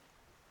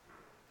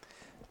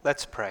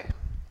Let's pray.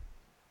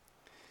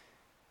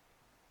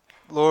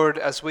 Lord,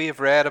 as we have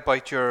read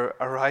about your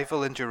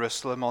arrival in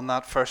Jerusalem on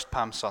that first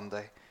Palm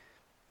Sunday,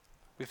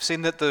 we've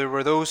seen that there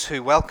were those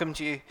who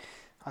welcomed you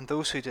and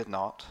those who did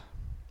not.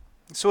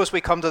 So as we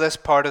come to this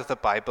part of the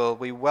Bible,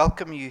 we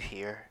welcome you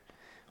here.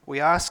 We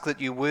ask that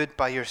you would,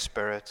 by your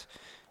Spirit,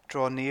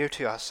 draw near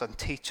to us and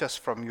teach us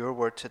from your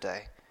word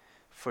today,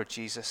 for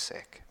Jesus'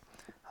 sake.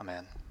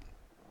 Amen.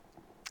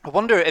 I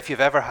wonder if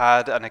you've ever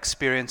had an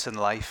experience in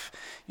life,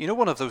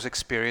 one of those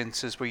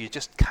experiences where you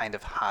just kind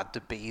of had to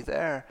be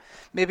there.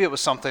 Maybe it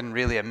was something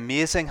really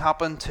amazing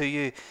happened to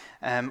you,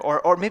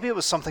 or maybe it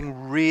was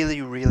something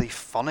really, really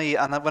funny,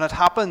 and when it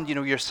happened,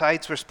 your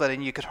sides were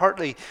splitting, you could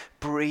hardly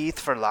breathe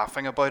for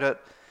laughing about it.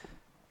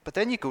 But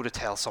then you go to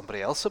tell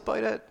somebody else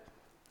about it,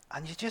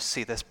 and you just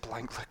see this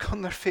blank look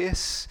on their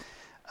face,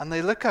 and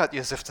they look at you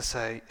as if to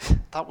say,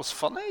 that was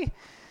funny.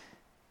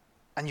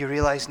 And you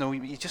realize, no,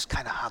 you just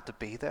kind of had to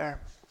be there.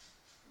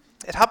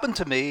 It happened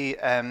to me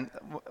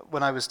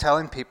when I was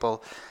telling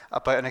people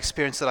about an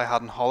experience that I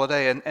had on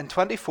holiday. In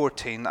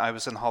 2014, I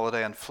was on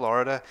holiday in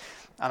Florida,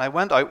 and I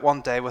went out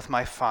one day with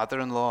my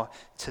father-in-law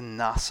to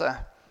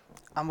NASA.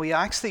 And we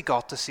actually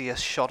got to see a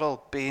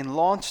shuttle being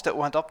launched that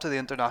went up to the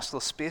International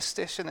Space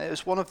Station. It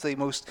was one of the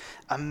most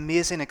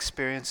amazing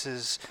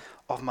experiences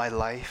of my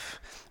life.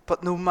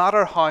 But no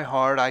matter how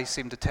hard I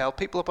seemed to tell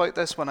people about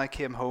this when I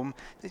came home,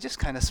 they just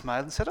kind of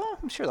smiled and said, oh,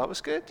 I'm sure that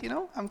was good,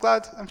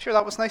 I'm sure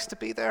that was nice to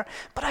be there.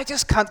 But I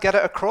just can't get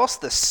it across.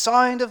 The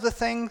sound of the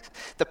thing,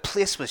 the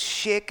place was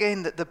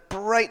shaking, the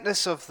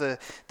brightness of the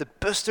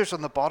boosters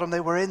on the bottom, they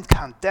were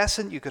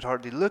incandescent, you could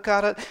hardly look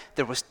at it.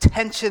 There was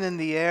tension in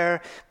the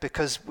air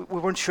because we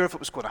weren't sure if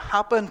it was going to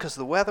happen because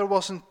the weather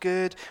wasn't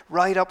good,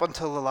 right up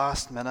until the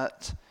last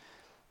minute.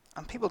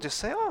 And people just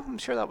say, oh, I'm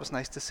sure that was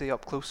nice to see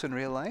up close in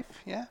real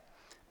life, yeah.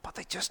 But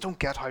they just don't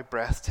get how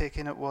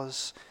breathtaking it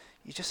was.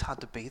 You just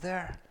had to be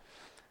there.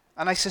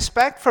 And I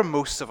suspect for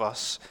most of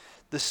us,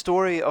 the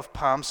story of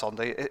Palm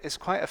Sunday is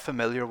quite a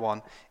familiar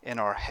one in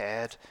our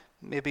head.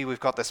 Maybe we've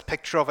got this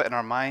picture of it in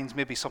our minds,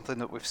 maybe something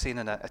that we've seen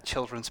in a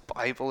children's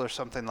Bible or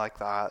something like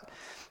that.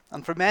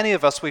 And for many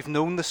of us, we've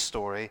known the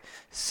story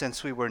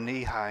since we were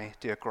knee-high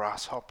to a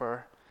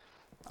grasshopper.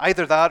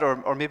 Either that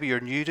or maybe you're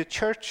new to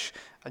church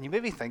and you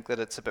maybe think that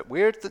it's a bit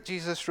weird that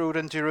Jesus rode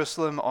in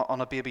Jerusalem on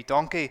a baby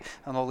donkey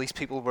and all these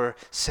people were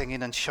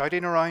singing and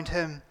shouting around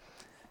him.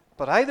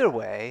 But either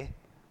way,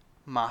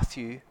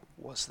 Matthew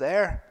was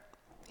there.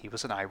 He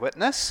was an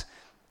eyewitness,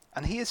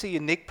 and he has a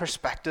unique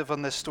perspective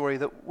on this story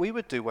that we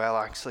would do well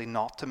actually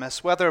not to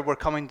miss, whether we're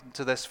coming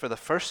to this for the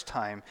first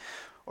time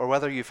or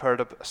whether you've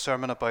heard a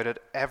sermon about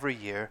it every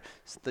year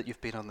that you've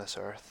been on this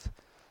earth.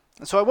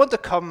 And so I want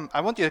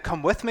you to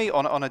come with me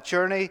on a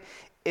journey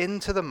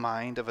into the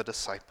mind of a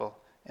disciple,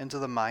 into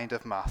the mind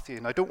of Matthew.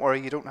 Now don't worry,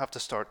 you don't have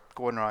to start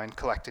going around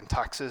collecting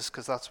taxes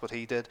because that's what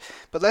he did.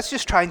 But let's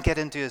just try and get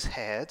into his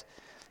head.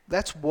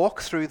 Let's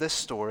walk through this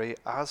story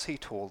as he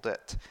told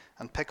it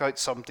and pick out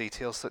some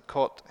details that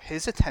caught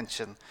his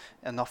attention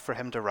enough for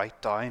him to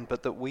write down,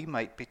 but that we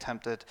might be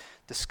tempted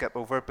to skip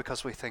over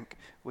because we think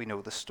we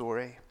know the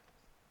story.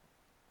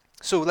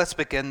 So let's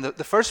begin.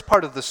 The first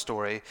part of the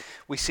story,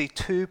 we see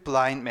two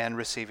blind men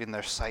receiving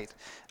their sight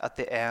at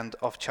the end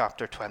of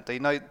chapter 20.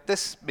 Now,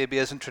 this maybe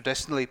isn't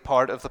traditionally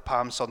part of the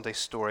Palm Sunday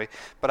story,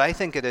 but I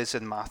think it is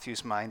in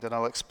Matthew's mind, and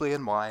I'll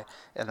explain why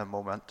in a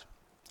moment.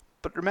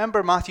 But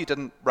remember, Matthew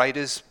didn't write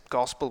his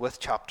gospel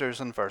with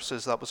chapters and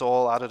verses. That was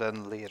all added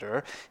in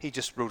later. He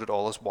just wrote it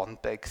all as one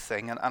big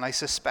thing. And I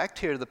suspect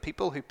here the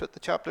people who put the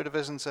chapter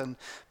divisions in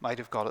might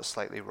have got it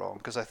slightly wrong,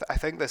 because I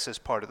think this is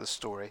part of the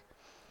story.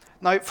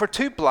 Now, for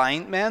two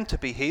blind men to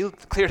be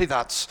healed, clearly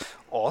that's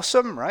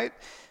awesome, right?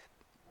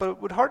 But it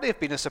would hardly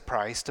have been a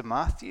surprise to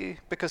Matthew,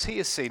 because he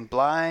has seen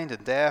blind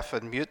and deaf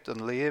and mute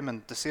and lame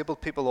and disabled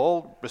people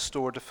all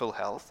restored to full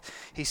health.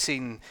 He's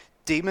seen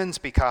demons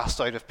be cast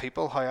out of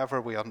people,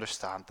 however we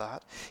understand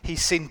that.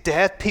 He's seen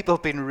dead people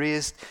being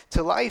raised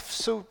to life.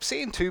 So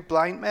seeing two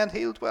blind men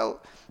healed,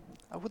 well,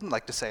 I wouldn't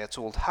like to say it's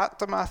old hat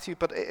to Matthew,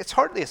 but it's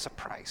hardly a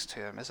surprise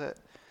to him, is it?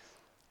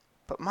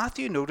 But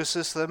Matthew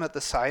notices them at the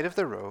side of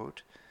the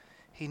road.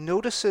 He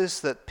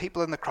notices that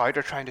people in the crowd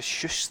are trying to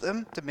shush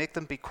them to make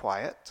them be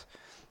quiet.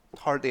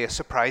 Hardly a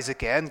surprise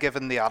again,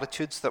 given the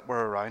attitudes that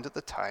were around at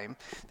the time.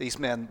 These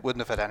men wouldn't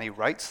have had any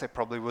rights. They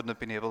probably wouldn't have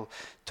been able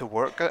to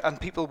work,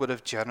 and people would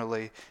have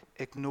generally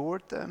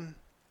ignored them.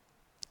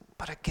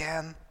 But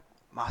again,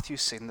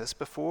 Matthew's seen this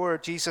before.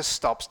 Jesus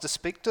stops to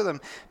speak to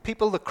them.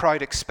 People the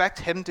crowd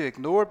expect him to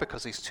ignore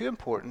because he's too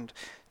important.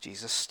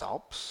 Jesus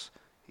stops.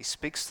 He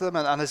speaks to them,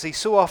 and as he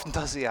so often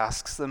does, he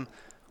asks them,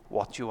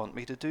 "What do you want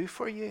me to do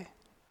for you?"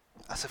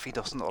 As if he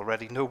doesn't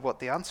already know what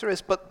the answer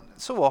is, but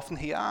so often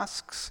he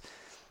asks.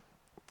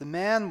 The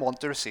men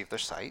want to receive their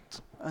sight,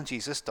 and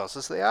Jesus does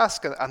as they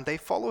ask, and they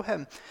follow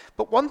him.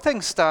 But one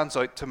thing stands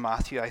out to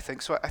Matthew, I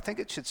think, so I think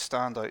it should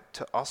stand out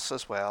to us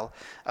as well,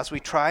 as we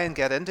try and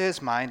get into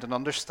his mind and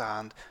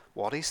understand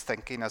what he's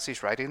thinking as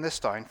he's writing this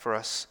down for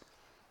us.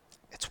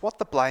 It's what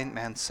the blind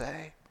men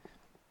say.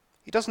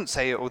 He doesn't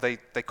say, oh, they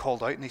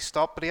called out and he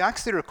stopped, but he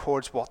actually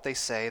records what they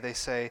say. They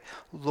say,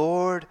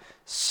 Lord,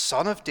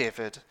 Son of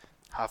David,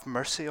 have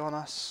mercy on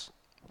us.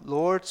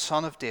 Lord,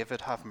 Son of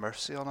David, have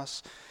mercy on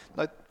us.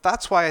 Now,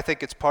 that's why I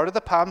think it's part of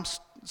the Palm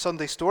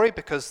Sunday story,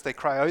 because they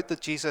cry out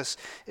that Jesus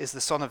is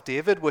the Son of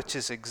David, which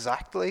is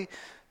exactly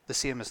the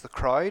same as the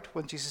crowd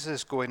when Jesus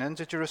is going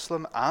into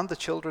Jerusalem, and the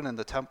children in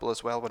the temple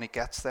as well. When he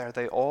gets there,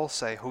 they all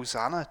say,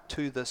 Hosanna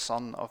to the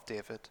Son of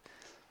David.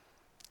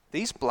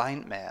 These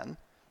blind men,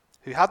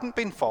 who hadn't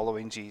been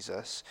following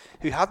Jesus,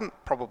 who hadn't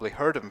probably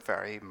heard him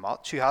very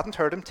much, who hadn't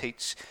heard him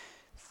teach,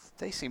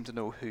 they seem to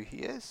know who he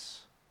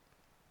is.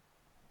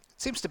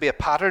 It seems to be a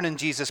pattern in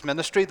Jesus'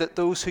 ministry that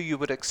those who you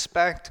would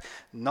expect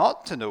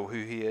not to know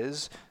who he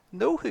is,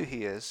 know who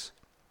he is.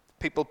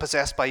 People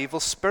possessed by evil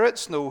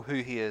spirits know who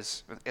he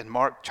is. In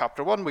Mark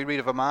chapter 1, we read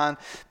of a man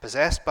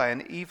possessed by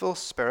an evil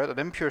spirit, an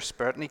impure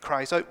spirit, and he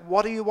cries out,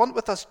 What do you want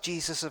with us,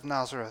 Jesus of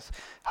Nazareth?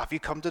 Have you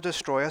come to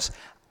destroy us?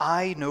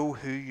 I know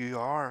who you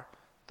are,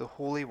 the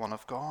Holy One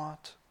of God.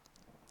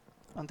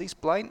 And these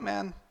blind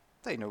men,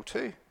 they know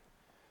too.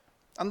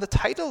 And the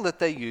title that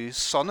they use,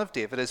 Son of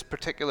David, is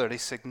particularly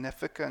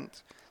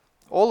significant.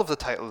 All of the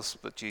titles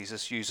that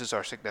Jesus uses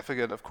are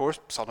significant, of course.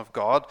 Son of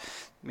God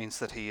means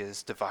that he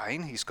is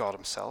divine, he's God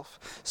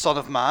himself. Son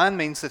of Man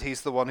means that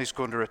he's the one who's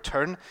going to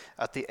return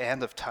at the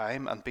end of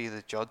time and be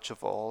the judge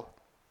of all.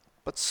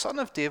 But Son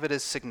of David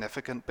is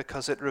significant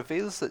because it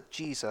reveals that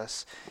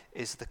Jesus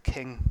is the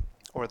King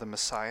or the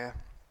Messiah.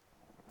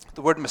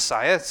 The word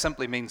Messiah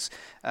simply means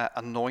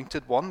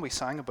anointed one. We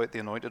sang about the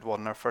anointed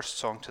one in our first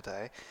song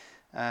today.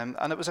 And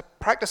it was a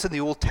practice in the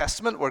Old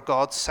Testament where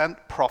God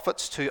sent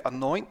prophets to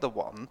anoint the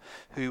one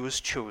who was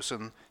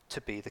chosen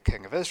to be the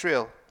King of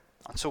Israel.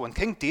 And so when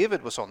King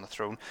David was on the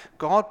throne,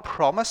 God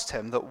promised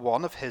him that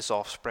one of his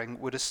offspring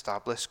would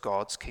establish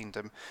God's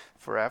kingdom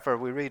forever.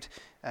 We read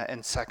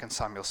in 2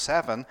 Samuel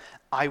 7,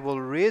 I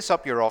will raise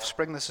up your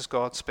offspring, this is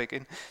God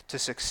speaking, to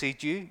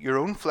succeed you, your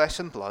own flesh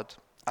and blood,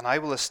 and I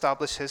will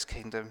establish his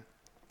kingdom.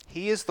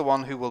 He is the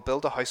one who will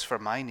build a house for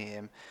my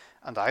name,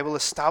 and I will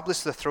establish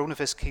the throne of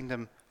his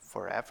kingdom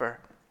forever.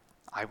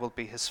 I will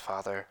be his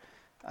father,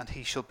 and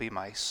he shall be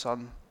my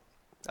son.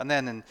 And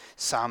then in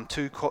Psalm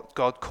 2,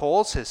 God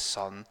calls his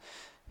son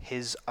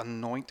his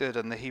anointed,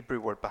 and the Hebrew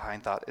word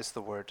behind that is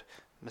the word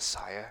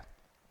Messiah.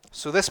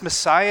 So this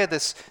Messiah,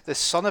 this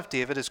son of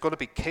David, is going to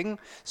be king,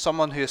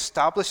 someone who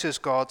establishes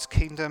God's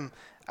kingdom,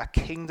 a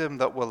kingdom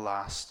that will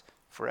last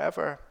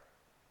forever.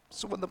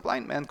 So when the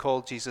blind men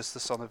call Jesus the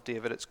Son of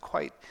David, it's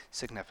quite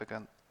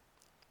significant.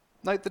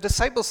 Now, the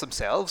disciples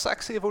themselves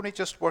actually have only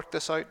just worked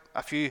this out.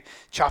 A few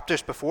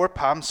chapters before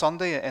Palm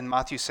Sunday in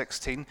Matthew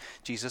 16,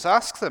 Jesus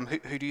asks them,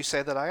 who do you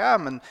say that I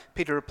am? And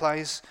Peter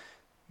replies,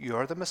 you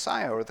are the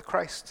Messiah, or the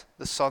Christ,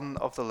 the Son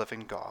of the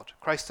living God.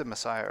 Christ and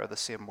Messiah are the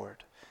same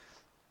word.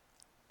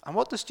 And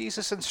what does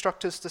Jesus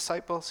instruct his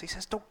disciples? He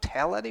says, don't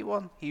tell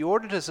anyone. He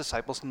ordered his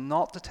disciples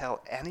not to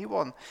tell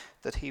anyone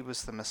that he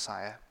was the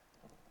Messiah.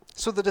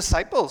 So the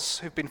disciples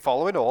who've been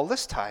following all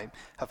this time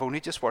have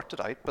only just worked it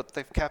out, but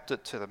they've kept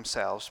it to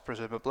themselves,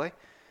 presumably.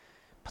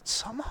 But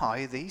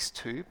somehow these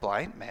two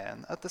blind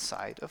men at the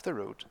side of the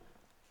road,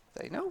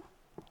 they know.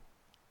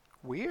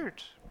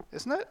 Weird,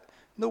 isn't it?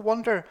 No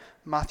wonder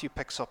Matthew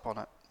picks up on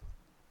it.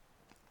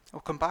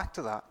 We'll come back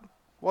to that.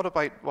 What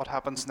about what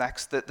happens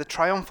next? The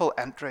triumphal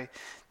entry,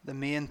 the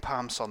main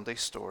Palm Sunday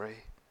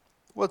story.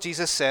 Well,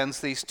 Jesus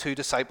sends these two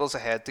disciples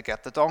ahead to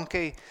get the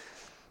donkey.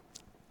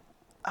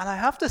 And I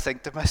have to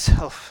think to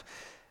myself,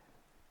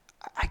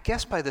 I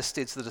guess by this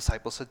stage the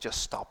disciples had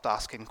just stopped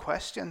asking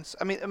questions.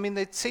 I mean,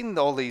 they'd seen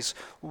all these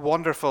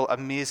wonderful,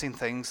 amazing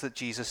things that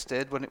Jesus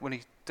did when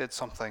he did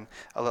something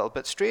a little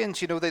bit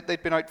strange. You know,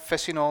 they'd been out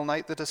fishing all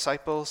night, the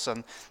disciples,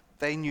 and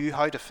they knew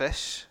how to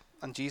fish.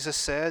 And Jesus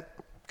said,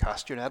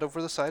 cast your net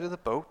over the side of the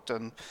boat.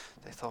 And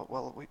they thought,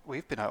 well,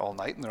 we've been out all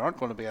night and there aren't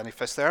going to be any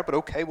fish there, but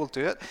okay, we'll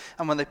do it.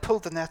 And when they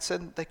pulled the nets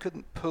in, they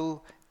couldn't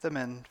pull them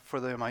in for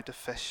the amount of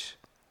fish.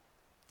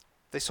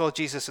 They saw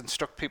Jesus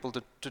instruct people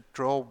to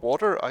draw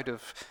water out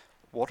of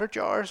water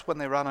jars when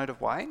they ran out of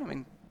wine. I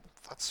mean,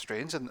 that's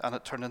strange, and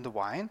it turned into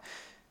wine.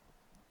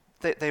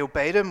 They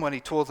obeyed him when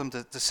he told them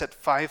to sit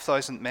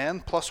 5,000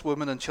 men, plus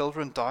women and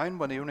children, down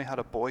when he only had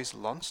a boy's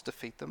lunch to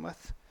feed them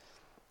with.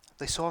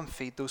 They saw him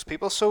feed those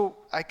people. So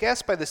I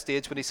guess by the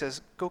stage when he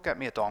says, go get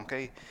me a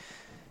donkey,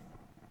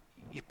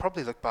 you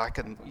probably look back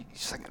and you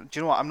think, do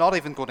you know what, I'm not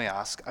even going to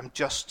ask, I'm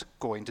just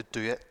going to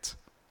do it.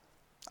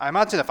 I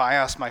imagine if I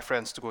asked my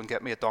friends to go and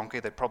get me a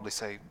donkey, they'd probably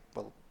say,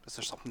 well, is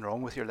there something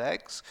wrong with your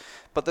legs?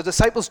 But the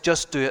disciples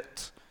just do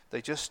it.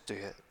 They just do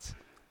it.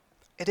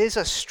 It is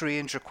a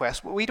strange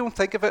request. We don't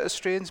think of it as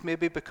strange,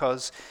 maybe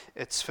because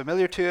it's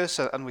familiar to us,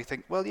 and we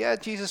think, well, yeah,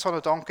 Jesus on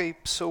a donkey,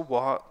 so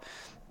what?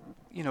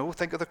 You know,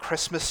 think of the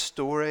Christmas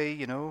story,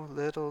 you know,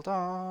 little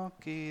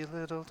donkey,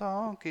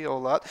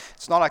 all that.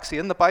 It's not actually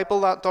in the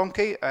Bible, that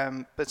donkey.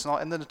 It's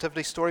not in the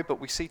Nativity story, but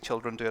we see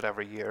children do it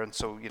every year. And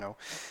so, you know,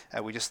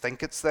 we just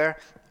think it's there.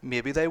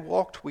 Maybe they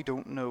walked, we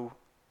don't know.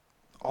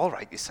 All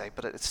right, you say,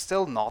 but it's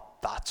still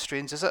not that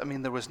strange, is it? I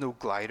mean, there was no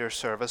glider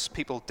service.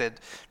 People did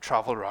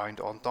travel around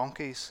on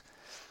donkeys.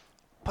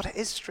 But it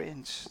is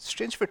strange. It's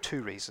strange for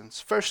two reasons.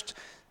 First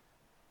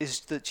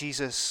is that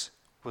Jesus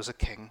was a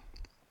king.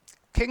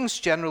 Kings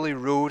generally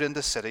rode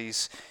into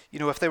cities. You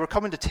know, if they were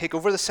coming to take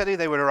over the city,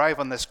 they would arrive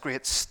on this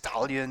great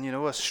stallion, you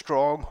know, a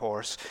strong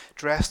horse,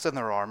 dressed in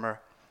their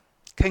armor.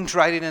 Kings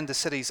riding into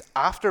cities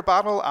after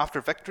battle,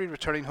 after victory,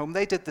 returning home,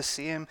 they did the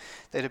same.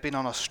 They'd have been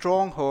on a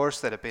strong horse,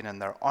 they'd have been in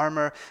their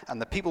armor, and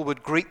the people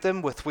would greet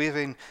them with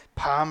waving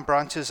palm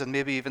branches and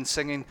maybe even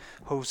singing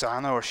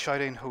Hosanna or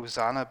shouting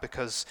Hosanna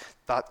because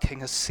that king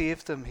has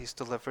saved them, he's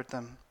delivered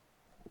them.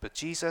 But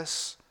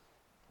Jesus,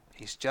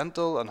 he's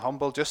gentle and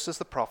humble, just as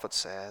the prophet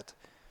said.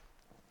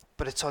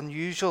 But it's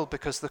unusual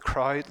because the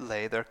crowd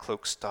lay their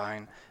cloaks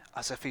down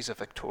as if he's a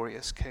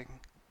victorious king.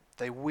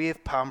 They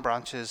wave palm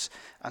branches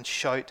and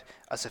shout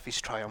as if he's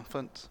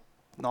triumphant,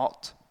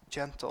 not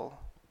gentle.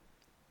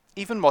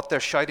 Even what they're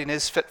shouting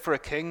is fit for a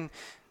king.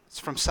 It's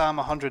from Psalm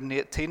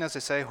 118, as they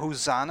say,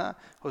 Hosanna,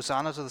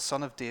 Hosanna to the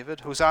Son of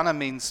David. Hosanna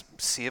means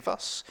save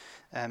us.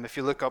 If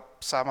you look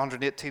up Psalm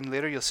 118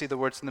 later, you'll see the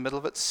words in the middle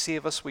of it,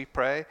 save us, we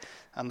pray.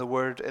 And the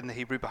word in the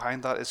Hebrew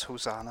behind that is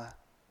Hosanna.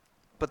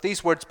 But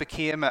these words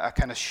became a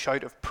kind of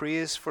shout of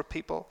praise for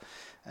people.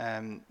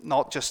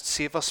 Not just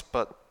save us,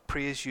 but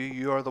praise you,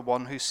 you are the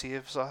one who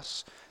saves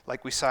us.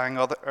 Like we sang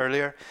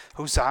earlier,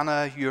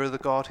 Hosanna, you're the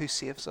God who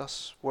saves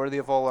us, worthy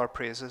of all our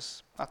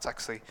praises. That's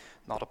actually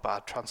not a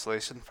bad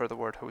translation for the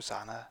word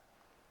Hosanna.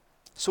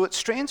 So it's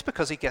strange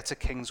because he gets a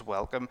king's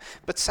welcome,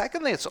 but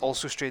secondly, it's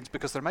also strange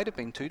because there might have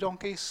been two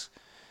donkeys.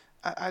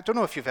 I don't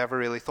know if you've ever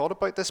really thought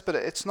about this, but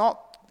it's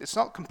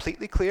not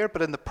completely clear,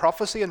 but in the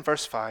prophecy in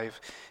verse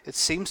 5, it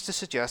seems to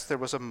suggest there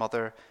was a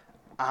mother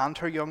and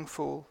her young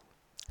foal.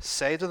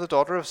 Say to the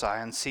daughter of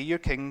Zion, see your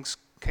king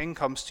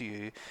comes to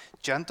you,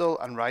 gentle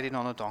and riding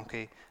on a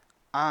donkey,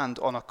 and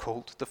on a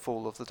colt, the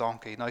foal of the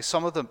donkey. Now,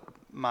 some of the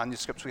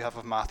manuscripts we have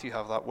of Matthew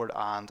have that word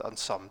and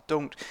some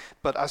don't.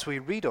 But as we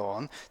read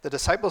on, the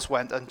disciples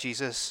went and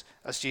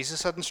as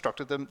Jesus had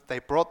instructed them, they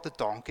brought the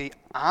donkey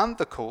and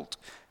the colt,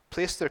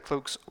 placed their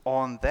cloaks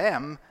on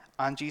them,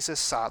 and Jesus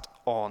sat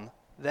on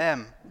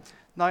them.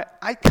 Now,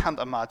 I can't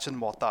imagine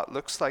what that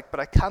looks like, but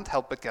I can't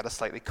help but get a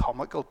slightly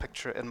comical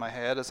picture in my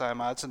head as I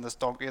imagine this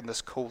donkey and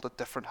this colt at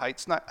different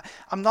heights. Now,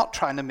 I'm not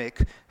trying to make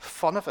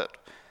fun of it.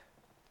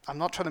 I'm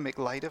not trying to make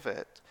light of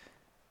it.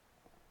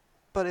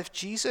 But if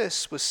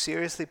Jesus was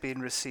seriously being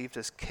received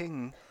as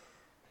king,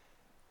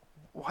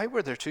 why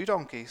were there two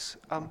donkeys?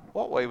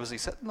 What way was he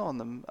sitting on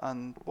them?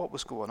 And what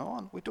was going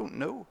on? We don't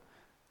know.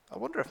 I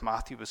wonder if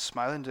Matthew was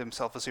smiling to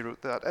himself as he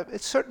wrote that.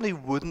 It certainly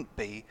wouldn't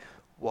be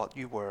what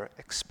you were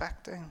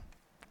expecting.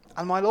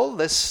 And while all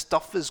this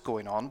stuff is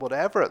going on,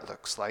 whatever it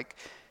looks like,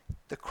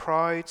 the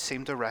crowd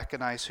seem to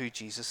recognize who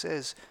Jesus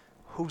is.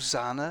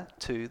 Hosanna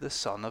to the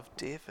Son of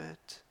David.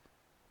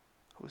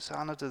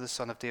 Hosanna to the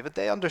Son of David.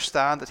 They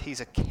understand that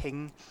he's a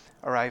king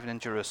arriving in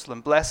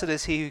Jerusalem. Blessed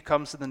is he who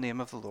comes in the name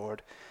of the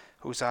Lord.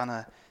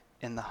 Hosanna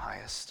in the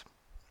highest.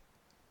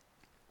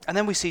 And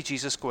then we see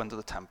Jesus go into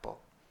the temple.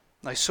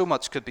 Now, so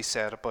much could be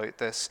said about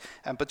this,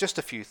 but just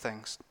a few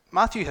things.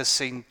 Matthew has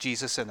seen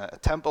Jesus in a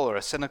temple or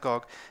a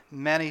synagogue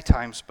many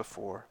times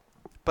before,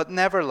 but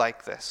never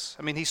like this.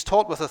 I mean, he's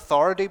taught with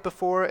authority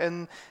before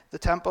in the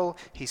temple.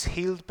 He's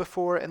healed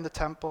before in the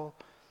temple.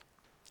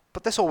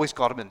 But this always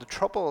got him into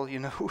trouble, you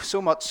know,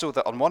 so much so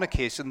that on one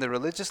occasion the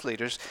religious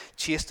leaders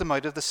chased him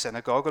out of the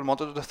synagogue and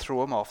wanted to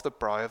throw him off the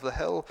brow of the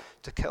hill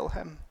to kill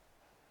him.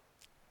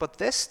 But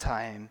this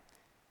time,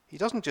 he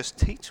doesn't just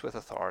teach with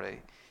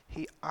authority.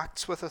 He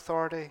acts with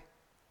authority.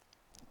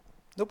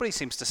 Nobody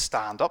seems to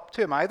stand up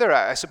to him either.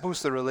 I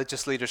suppose the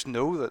religious leaders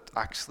know that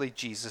actually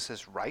Jesus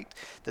is right.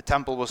 The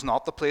temple was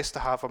not the place to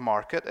have a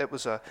market. It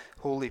was a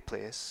holy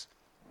place.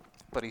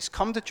 But he's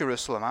come to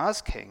Jerusalem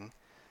as king.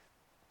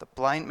 The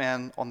blind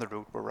men on the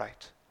road were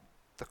right.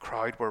 The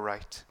crowd were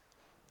right.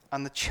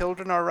 And the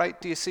children are right.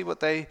 Do you see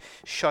what they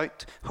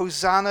shout?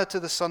 Hosanna to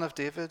the Son of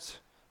David.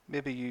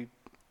 Maybe you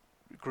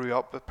grew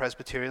up a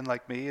Presbyterian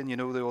like me, and you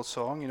know the old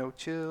song, you know,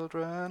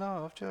 children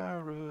of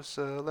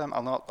Jerusalem.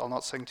 I'll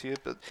not sing to you,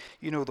 but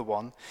you know the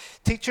one.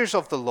 Teachers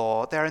of the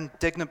law, they're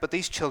indignant, but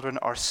these children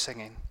are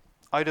singing.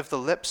 Out of the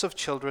lips of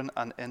children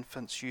and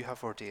infants you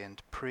have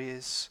ordained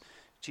praise,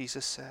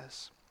 Jesus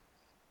says.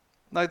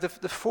 Now, the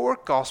four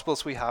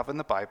Gospels we have in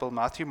the Bible,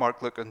 Matthew,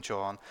 Mark, Luke, and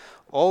John,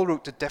 all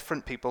wrote to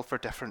different people for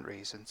different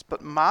reasons.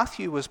 But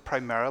Matthew was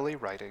primarily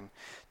writing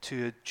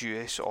to a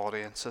Jewish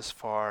audience as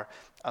far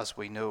as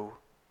we know.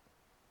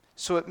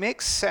 So it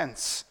makes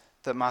sense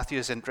that Matthew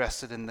is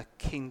interested in the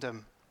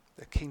kingdom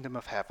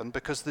of heaven,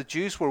 because the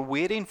Jews were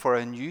waiting for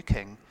a new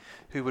king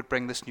who would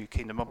bring this new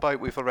kingdom about.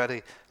 We've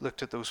already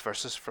looked at those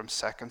verses from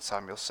 2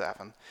 Samuel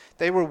 7.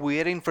 They were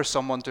waiting for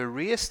someone to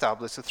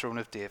re-establish the throne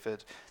of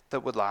David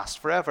that would last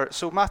forever.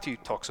 So Matthew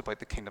talks about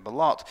the kingdom a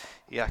lot.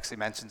 He actually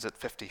mentions it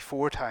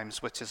 54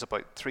 times, which is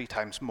about 3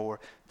 times more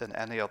than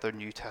any other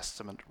New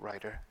Testament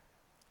writer.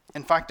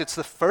 In fact, it's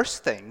the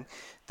first thing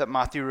that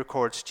Matthew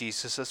records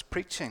Jesus as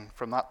preaching.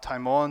 From that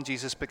time on,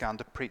 Jesus began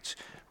to preach,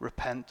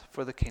 "Repent,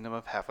 for the kingdom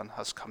of heaven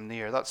has come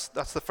near." That's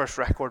the first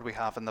record we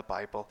have in the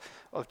Bible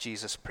of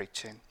Jesus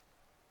preaching.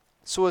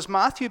 So as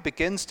Matthew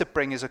begins to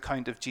bring his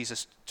account of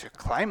Jesus to a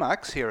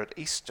climax here at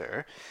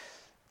Easter,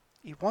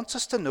 he wants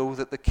us to know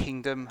that the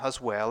kingdom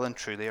has well and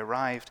truly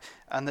arrived,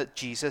 and that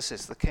Jesus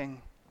is the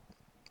king.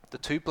 The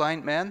two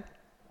blind men,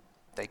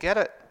 they get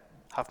it.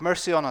 "Have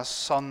mercy on us,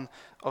 Son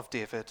of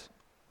David."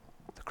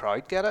 The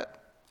crowd get it.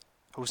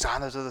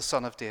 "Hosanna to the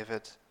Son of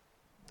David."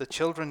 The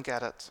children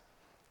get it.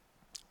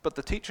 But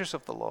the teachers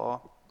of the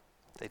law,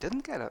 they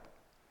didn't get it.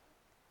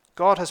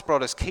 God has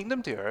brought his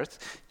kingdom to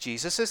earth.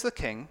 Jesus is the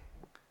king.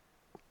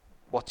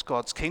 What's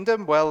God's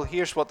kingdom? Well,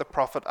 here's what the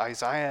prophet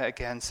Isaiah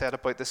again said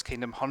about this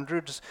kingdom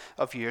hundreds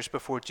of years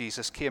before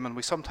Jesus came, and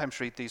we sometimes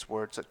read these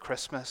words at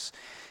Christmas.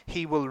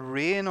 "He will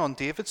reign on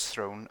David's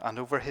throne and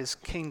over his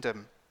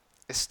kingdom,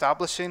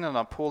 establishing and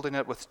upholding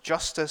it with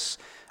justice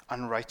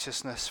and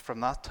righteousness from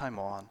that time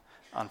on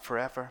and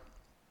forever."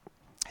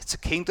 It's a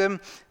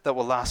kingdom that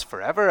will last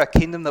forever, a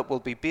kingdom that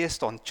will be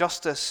based on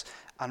justice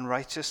and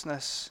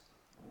righteousness.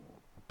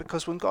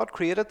 Because when God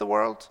created the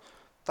world,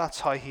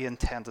 that's how he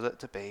intended it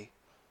to be.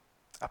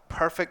 A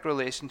perfect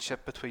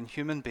relationship between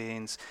human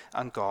beings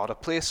and God, a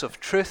place of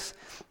truth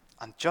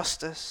and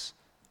justice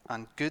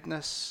and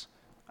goodness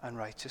and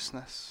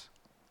righteousness.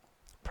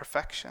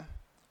 Perfection.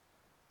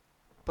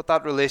 But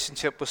that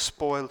relationship was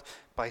spoiled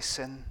by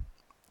sin.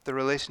 The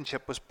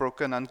relationship was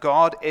broken, and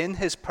God, in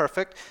his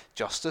perfect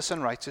justice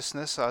and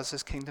righteousness, as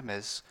his kingdom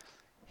is,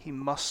 he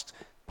must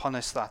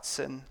punish that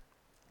sin.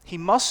 He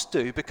must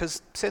do,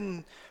 because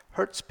sin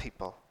hurts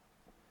people.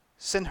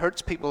 Sin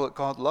hurts people that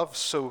God loves,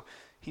 so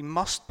he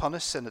must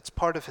punish sin. It's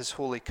part of his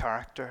holy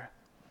character.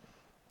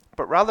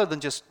 But rather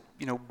than just,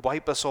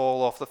 wipe us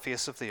all off the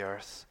face of the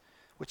earth,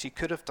 which he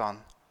could have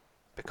done,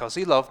 because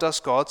he loved us,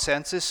 God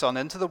sends his Son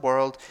into the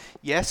world,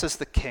 yes, as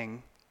the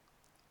king,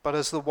 but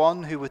as the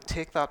one who would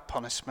take that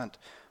punishment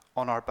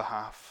on our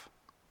behalf,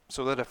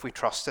 so that if we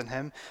trust in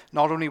him,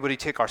 not only would he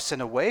take our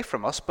sin away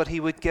from us, but he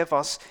would give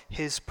us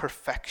his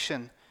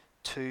perfection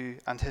too,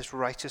 and his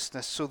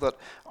righteousness, so that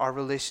our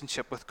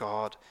relationship with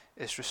God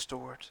is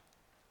restored.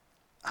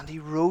 And he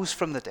rose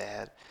from the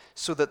dead,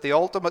 so that the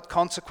ultimate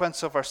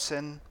consequence of our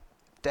sin,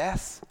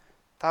 death,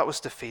 that was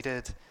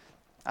defeated.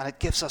 And it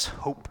gives us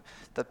hope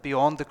that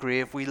beyond the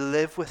grave we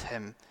live with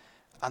him,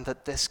 and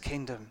that this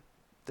kingdom,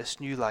 this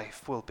new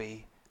life, will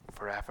be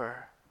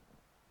forever.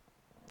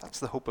 That's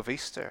the hope of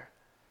Easter.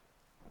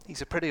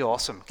 He's a pretty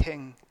awesome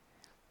king.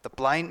 The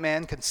blind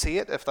men can see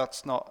it, if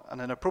that's not an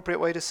inappropriate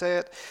way to say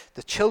it.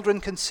 The children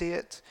can see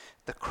it.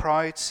 The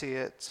crowd see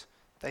it.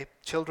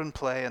 Children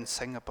play and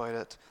sing about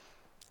it.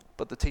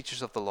 But the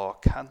teachers of the law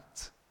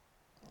can't.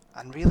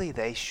 And really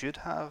they should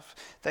have.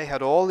 They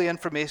had all the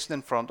information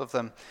in front of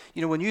them.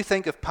 When you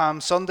think of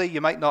Palm Sunday,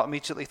 you might not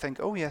immediately think,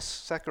 "Oh yes,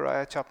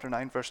 Zechariah chapter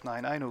 9, verse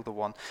 9, I know the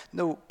one."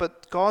 No,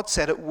 but God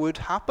said it would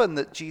happen,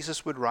 that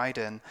Jesus would ride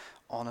in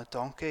on a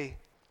donkey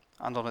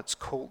and on its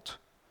colt.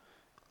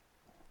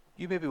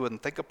 You maybe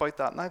wouldn't think about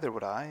that, neither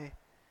would I.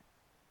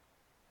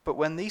 But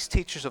when these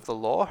teachers of the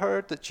law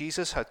heard that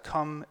Jesus had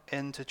come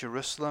into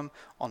Jerusalem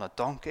on a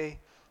donkey,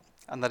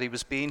 and that he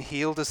was being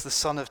healed as the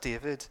Son of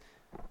David,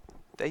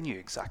 they knew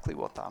exactly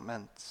what that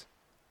meant.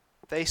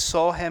 They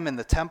saw him in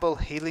the temple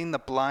healing the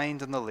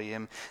blind and the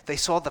lame. They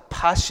saw the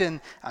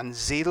passion and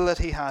zeal that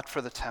he had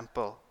for the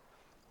temple.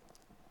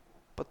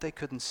 But they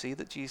couldn't see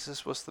that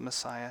Jesus was the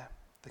Messiah,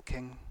 the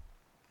King.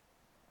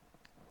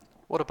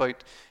 What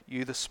about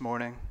you this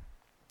morning?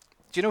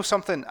 Do you know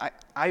something?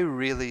 I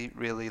really,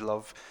 really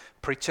love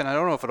preaching. I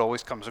don't know if it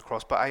always comes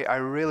across, but I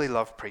really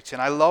love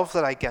preaching. I love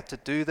that I get to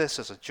do this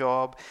as a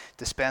job,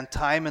 to spend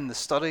time in the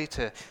study,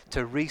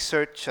 to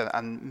research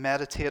and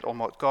meditate on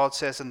what God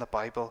says in the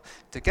Bible,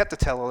 to get to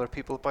tell other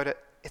people about it.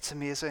 It's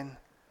amazing.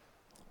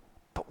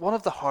 But one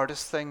of the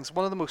hardest things,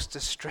 one of the most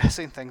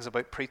distressing things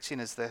about preaching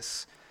is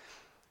this: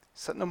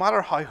 is that no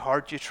matter how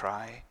hard you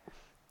try,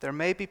 there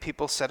may be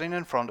people sitting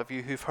in front of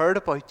you who've heard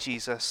about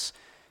Jesus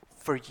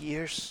for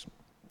years,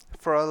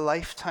 for a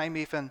lifetime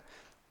even,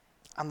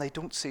 and they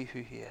don't see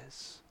who he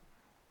is.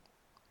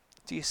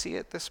 Do you see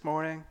it this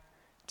morning?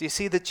 Do you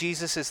see that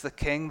Jesus is the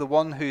King, the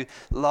one who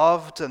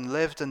loved and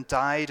lived and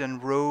died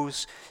and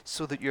rose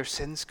so that your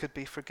sins could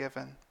be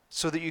forgiven,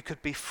 so that you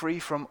could be free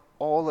from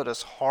all that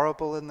is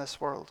horrible in this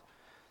world,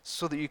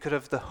 so that you could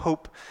have the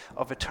hope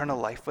of eternal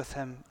life with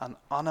him, an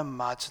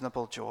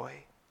unimaginable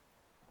joy?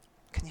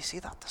 Can you see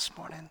that this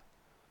morning?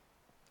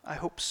 I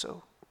hope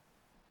so.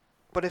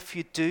 But if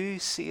you do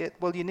see it,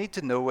 well, you need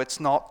to know it's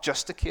not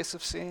just a case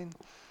of seeing.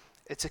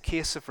 It's a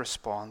case of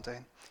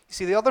responding. You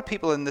see, the other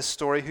people in this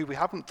story who we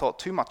haven't thought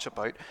too much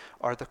about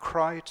are the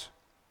crowd.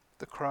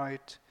 The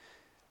crowd.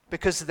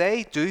 Because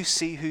they do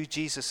see who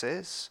Jesus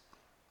is,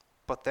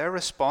 but their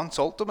response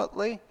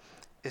ultimately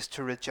is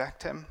to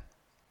reject him.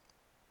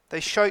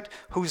 They shout,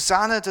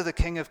 "Hosanna to the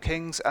King of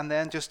Kings," and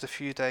then just a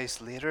few days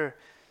later,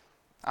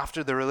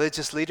 After the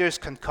religious leaders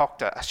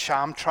concoct a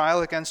sham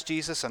trial against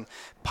Jesus, and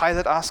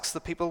Pilate asks the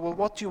people, well,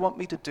 what do you want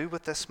me to do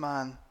with this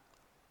man?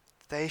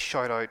 They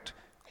shout out,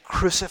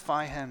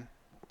 crucify him,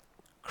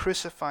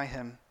 crucify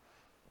him.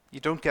 You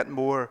don't get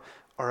more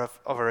of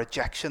a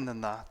rejection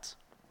than that.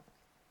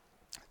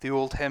 The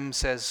old hymn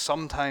says,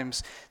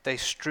 sometimes they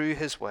strew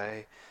his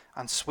way,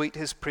 and sweet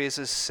his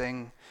praises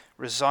sing,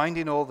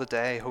 resounding all the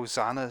day,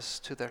 hosannas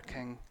to their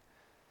King.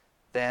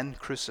 Then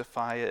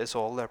crucify is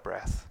all their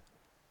breath,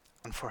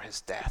 and for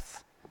his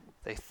death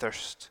they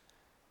thirst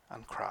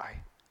and cry.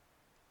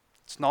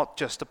 It's not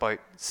just about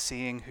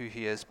seeing who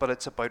he is, but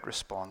it's about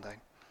responding.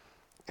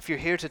 If you're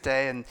here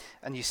today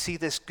and you see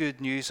this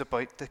good news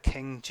about the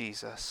King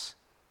Jesus,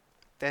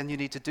 then you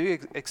need to do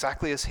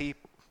exactly as he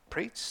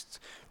preached.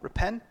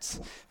 Repent,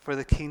 for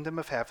the kingdom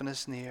of heaven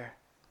is near.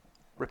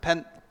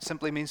 Repent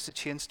simply means to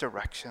change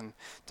direction,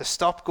 to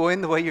stop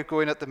going the way you're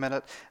going at the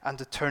minute, and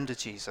to turn to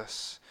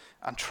Jesus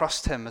and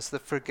trust him as the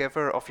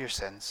forgiver of your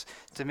sins,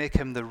 to make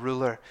him the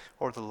ruler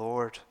or the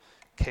Lord,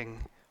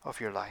 King of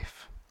your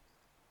life.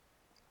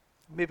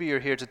 Maybe you're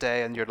here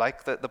today and you're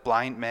like the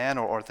blind men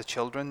or the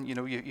children.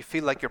 You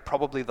feel like you're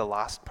probably the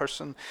last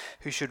person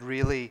who should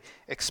really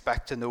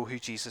expect to know who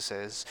Jesus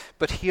is.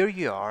 But here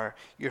you are,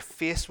 you're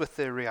faced with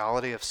the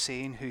reality of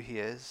seeing who he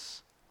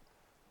is.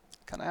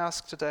 Can I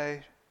ask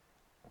today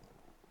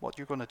what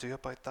you're going to do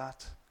about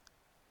that?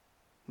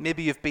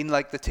 Maybe you've been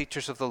like the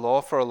teachers of the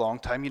law for a long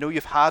time.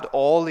 You've had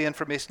all the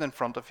information in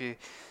front of you,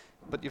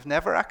 but you've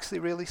never actually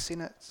really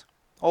seen it.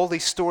 All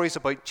these stories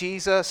about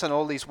Jesus and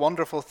all these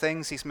wonderful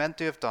things he's meant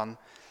to have done,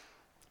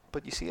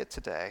 but you see it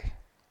today.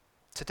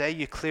 Today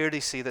you clearly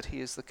see that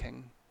he is the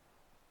King.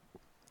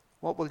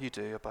 What will you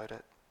do about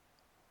it?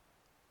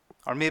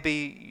 Or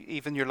maybe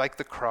even you're like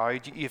the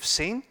crowd. You've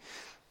seen,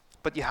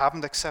 but you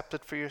haven't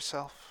accepted for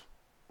yourself.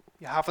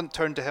 You haven't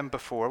turned to him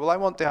before. Well, I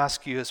want to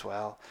ask you as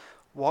well,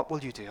 what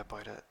will you do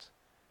about it?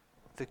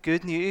 The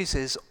good news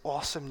is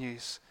awesome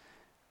news,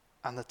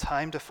 and the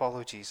time to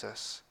follow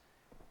Jesus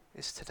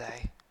is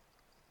today.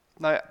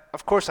 Now,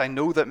 of course, I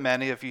know that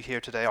many of you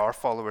here today are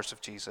followers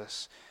of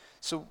Jesus.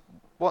 So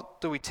what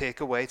do we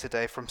take away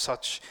today from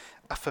such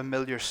a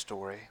familiar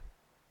story?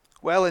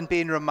 Well, in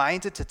being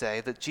reminded today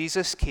that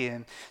Jesus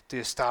came to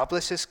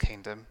establish his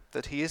kingdom,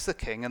 that he is the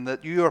King, and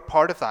that you are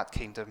part of that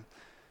kingdom,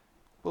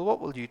 well,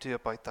 what will you do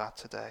about that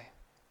today?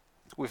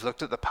 We've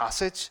looked at the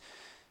passage.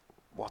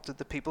 What did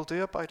the people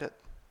do about it?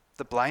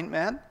 The blind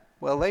men?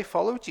 Well, they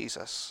followed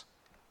Jesus.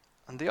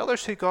 And the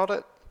others who got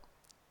it,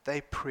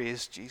 they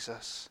praised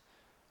Jesus.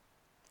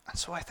 And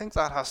so I think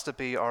that has to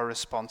be our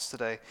response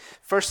today.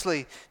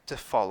 Firstly, to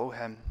follow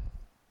him.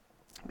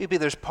 Maybe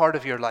there's part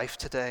of your life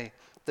today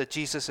that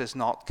Jesus is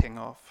not king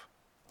of,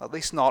 at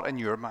least not in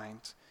your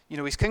mind.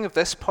 He's king of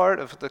this part,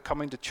 of the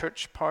coming to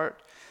church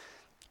part,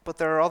 but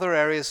there are other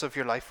areas of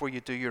your life where you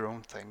do your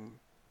own thing.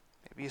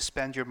 Maybe you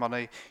spend your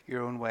money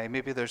your own way.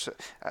 Maybe there's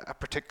a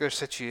particular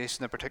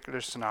situation, a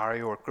particular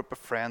scenario, or a group of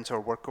friends or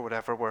work or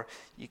whatever where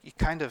you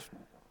kind of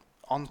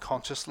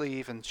unconsciously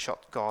even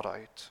shut God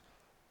out,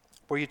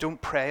 where you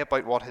don't pray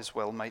about what his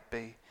will might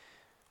be,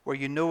 where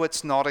you know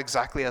it's not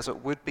exactly as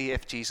it would be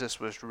if Jesus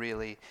was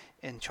really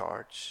in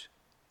charge.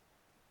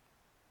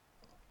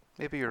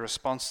 Maybe your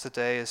response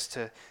today is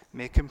to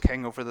make him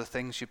king over the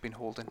things you've been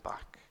holding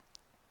back.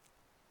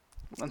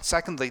 And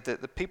secondly, the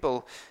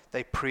people,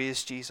 they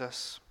praise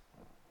Jesus.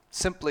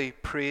 Simply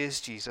praise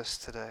Jesus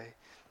today.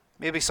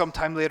 Maybe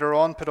sometime later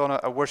on, put on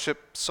a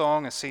worship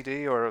song, a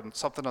CD, or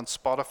something on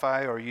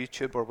Spotify or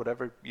YouTube or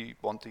whatever you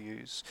want to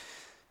use.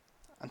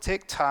 And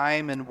take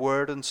time in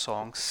word and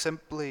song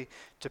simply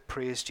to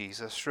praise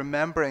Jesus,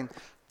 remembering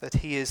that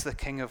he is the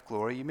King of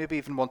glory. You maybe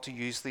even want to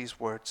use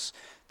these words: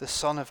 the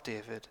Son of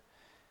David,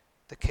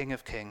 the King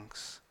of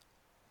kings,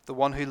 the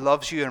one who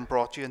loves you and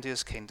brought you into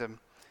his kingdom,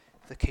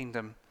 the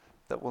kingdom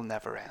that will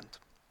never end.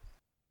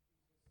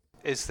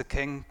 Is the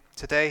King.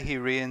 Today he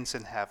reigns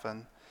in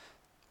heaven.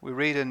 We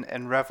read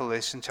in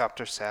Revelation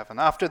chapter 7,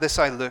 "After this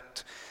I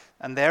looked,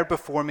 and there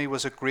before me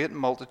was a great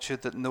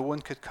multitude that no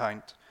one could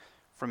count,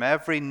 from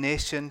every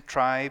nation,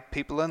 tribe,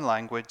 people, and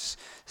language,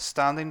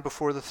 standing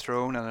before the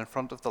throne and in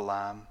front of the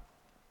Lamb.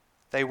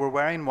 They were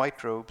wearing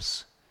white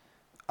robes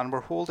and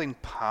were holding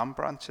palm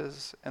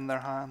branches in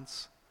their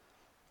hands.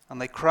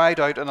 And they cried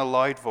out in a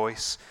loud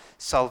voice,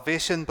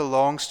 'Salvation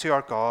belongs to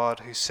our God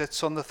who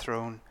sits on the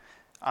throne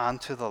and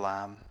to the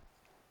Lamb.'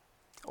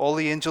 All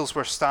the angels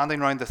were standing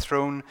round the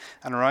throne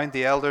and around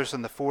the elders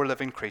and the 4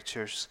 living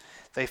creatures.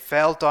 They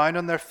fell down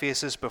on their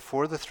faces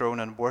before the throne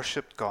and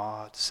worshipped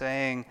God,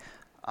 saying,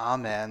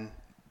 'Amen.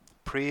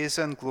 Praise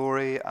and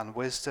glory and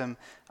wisdom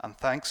and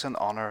thanks and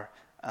honor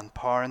and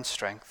power and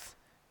strength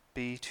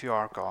be to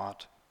our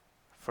God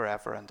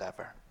forever and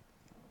ever.'"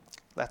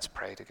 Let's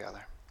pray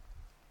together.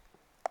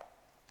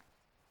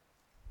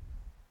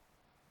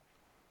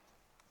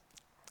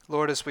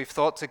 Lord, as we've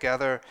thought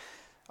together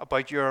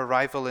about your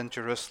arrival in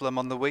Jerusalem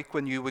on the week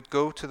when you would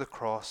go to the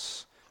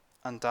cross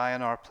and die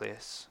in our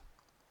place,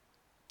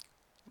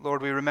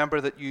 Lord, we remember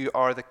that you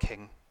are the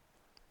King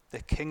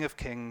of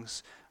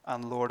kings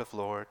and Lord of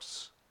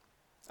lords.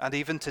 And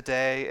even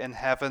today in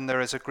heaven,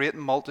 there is a great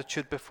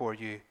multitude before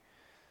you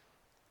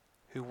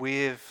who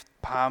wave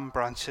palm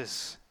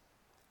branches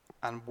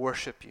and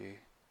worship you,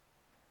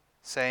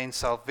 saying,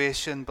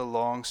 salvation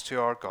belongs to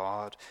our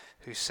God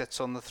who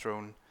sits on the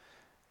throne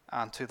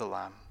and to the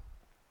Lamb.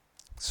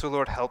 So,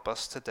 Lord, help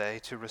us today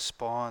to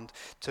respond,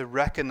 to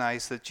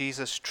recognize that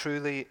Jesus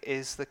truly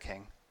is the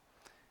King.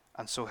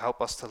 And so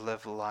help us to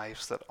live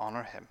lives that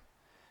honor him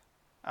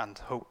and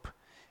hope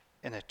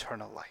in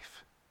eternal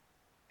life.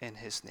 In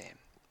his name,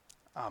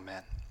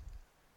 amen.